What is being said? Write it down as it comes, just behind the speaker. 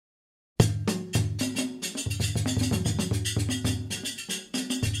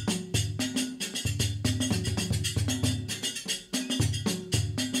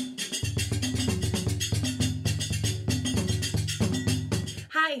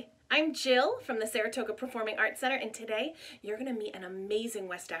I'm Jill from the Saratoga Performing Arts Center, and today you're going to meet an amazing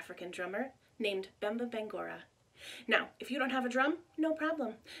West African drummer named Bangoura. Now, if you don't have a drum, no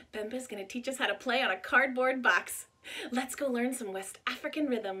problem. Bemba's going to teach us how to play on a cardboard box. Let's go learn some West African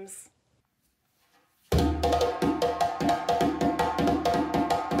rhythms.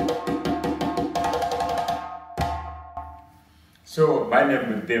 So my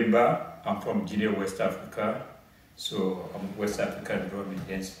name is Bemba. I'm from Guinea, West Africa. So I'm a West African drum and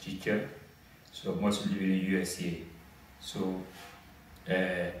dance teacher. So mostly live in the USA. So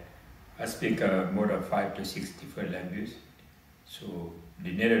I speak more than 5 to 6 different languages. So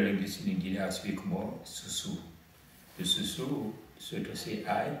the native language in Guinea I speak more Susu. The Susu, so to say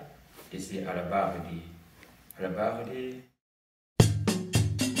I, is the Alabardi. Alabardi.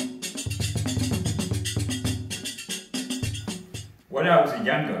 When I was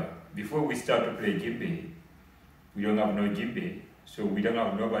younger, before we start to play djembe, we don't have no djembe, so we don't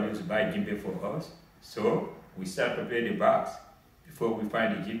have nobody to buy djembe for us. So we start to play the box before we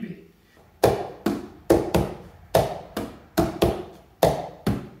find the djembe.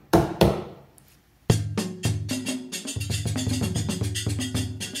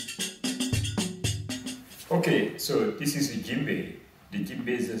 Okay, so this is the djembe. The djembe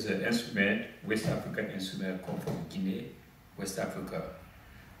is an instrument, West African instrument, come from Guinea, West Africa.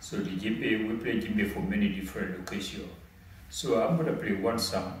 So the djembe, we play djembe for many different locations. So I'm gonna play one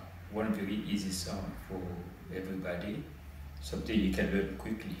song, one very easy song for everybody, something you can learn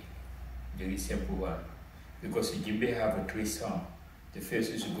quickly, very simple one. Because the djembe have 3 songs. The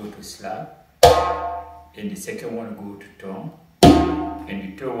first is to go to slap, and the second one go to tone, and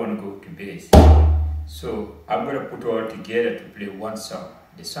the third one go to bass. So I'm gonna put all together to play one song.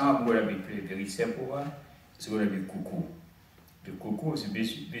 The song I'm gonna be playing, very simple one, it's gonna be cuckoo. The cuckoo is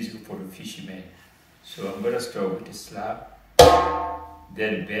music for the fishermen. So I'm gonna start with the slap,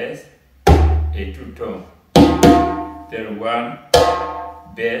 then bass, and 2 tone, then 1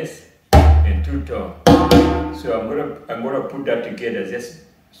 bass and 2 tone. So I'm gonna put that together, just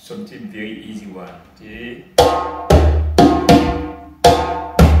something very easy one. Okay.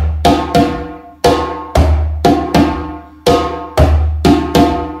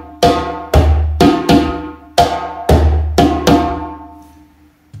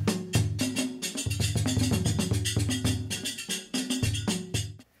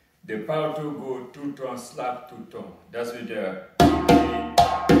 The part 2 go 2 tone, slap 2 tone. That's with the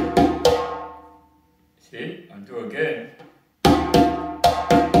see, and do again.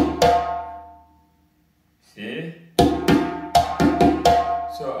 See?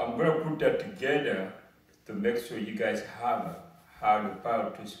 So I'm gonna put that together to make sure you guys have how the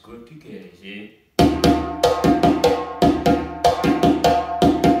part 2 is good together. See?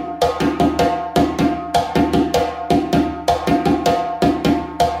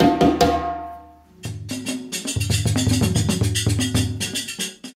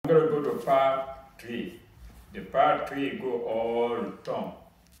 I'm gonna go to part 3. The part 3 go all tone,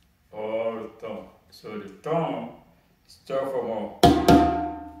 all tone. So the tone start from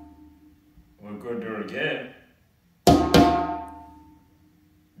we'll go there again.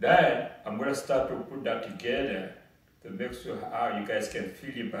 Then I'm gonna start to put that together to make sure how you guys can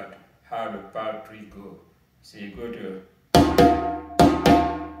feel about how the part 3 go. So you go to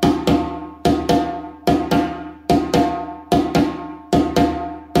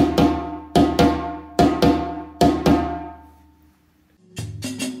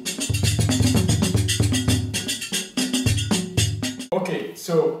okay,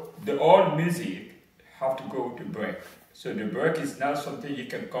 so the old music have to go to break. So the break is not something you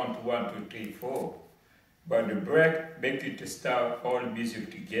can count 1, 2, 3, 4. But the break make it to start all music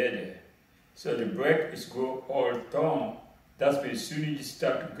together. So the break is go all tone. That's why as soon as you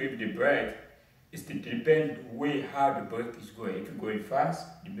start to give the break, it's to depend the way how the break is going. If you're going fast,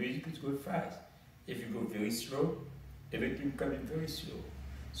 the music is going fast. If you go very slow, everything coming very slow.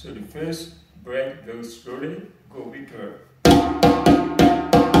 So the first break very slowly, go with her.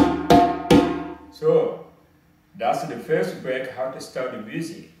 So that's the first break, how to start the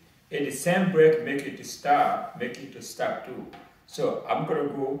music. And the same break make it to start, make it to stop too. So I'm gonna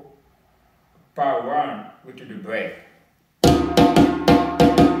go part 1 with the break.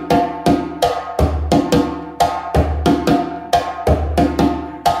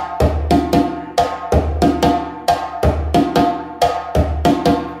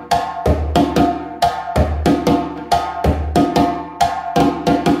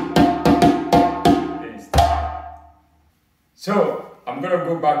 So I'm gonna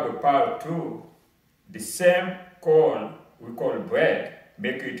go back to part 2. The same chord we call break,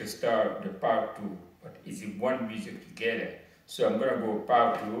 make it to start the part 2, but it's in one music together. So I'm gonna go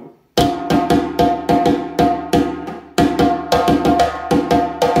part 2.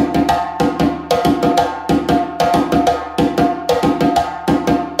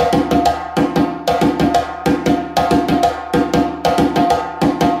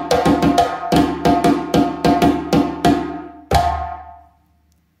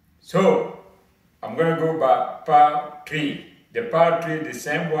 So I'm gonna go back part 3. The part 3, the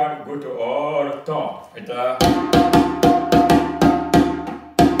same one, go to all the tone.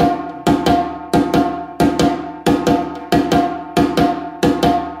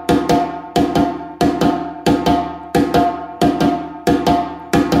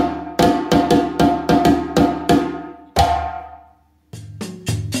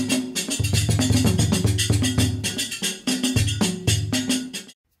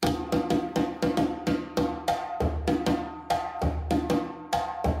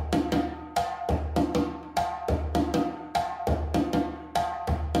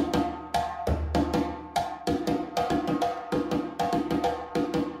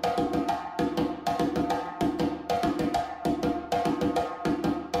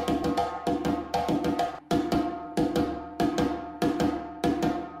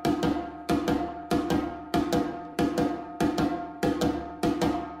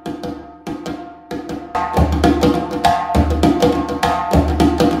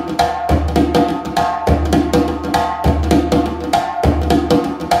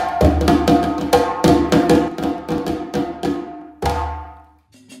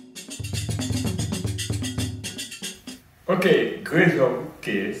 Okay, great job,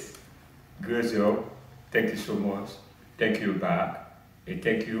 kids. Great job. Thank you so much. Thank you back. And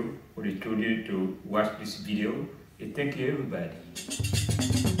thank you for the tuning to watch this video. And thank you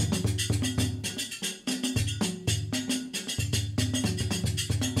everybody.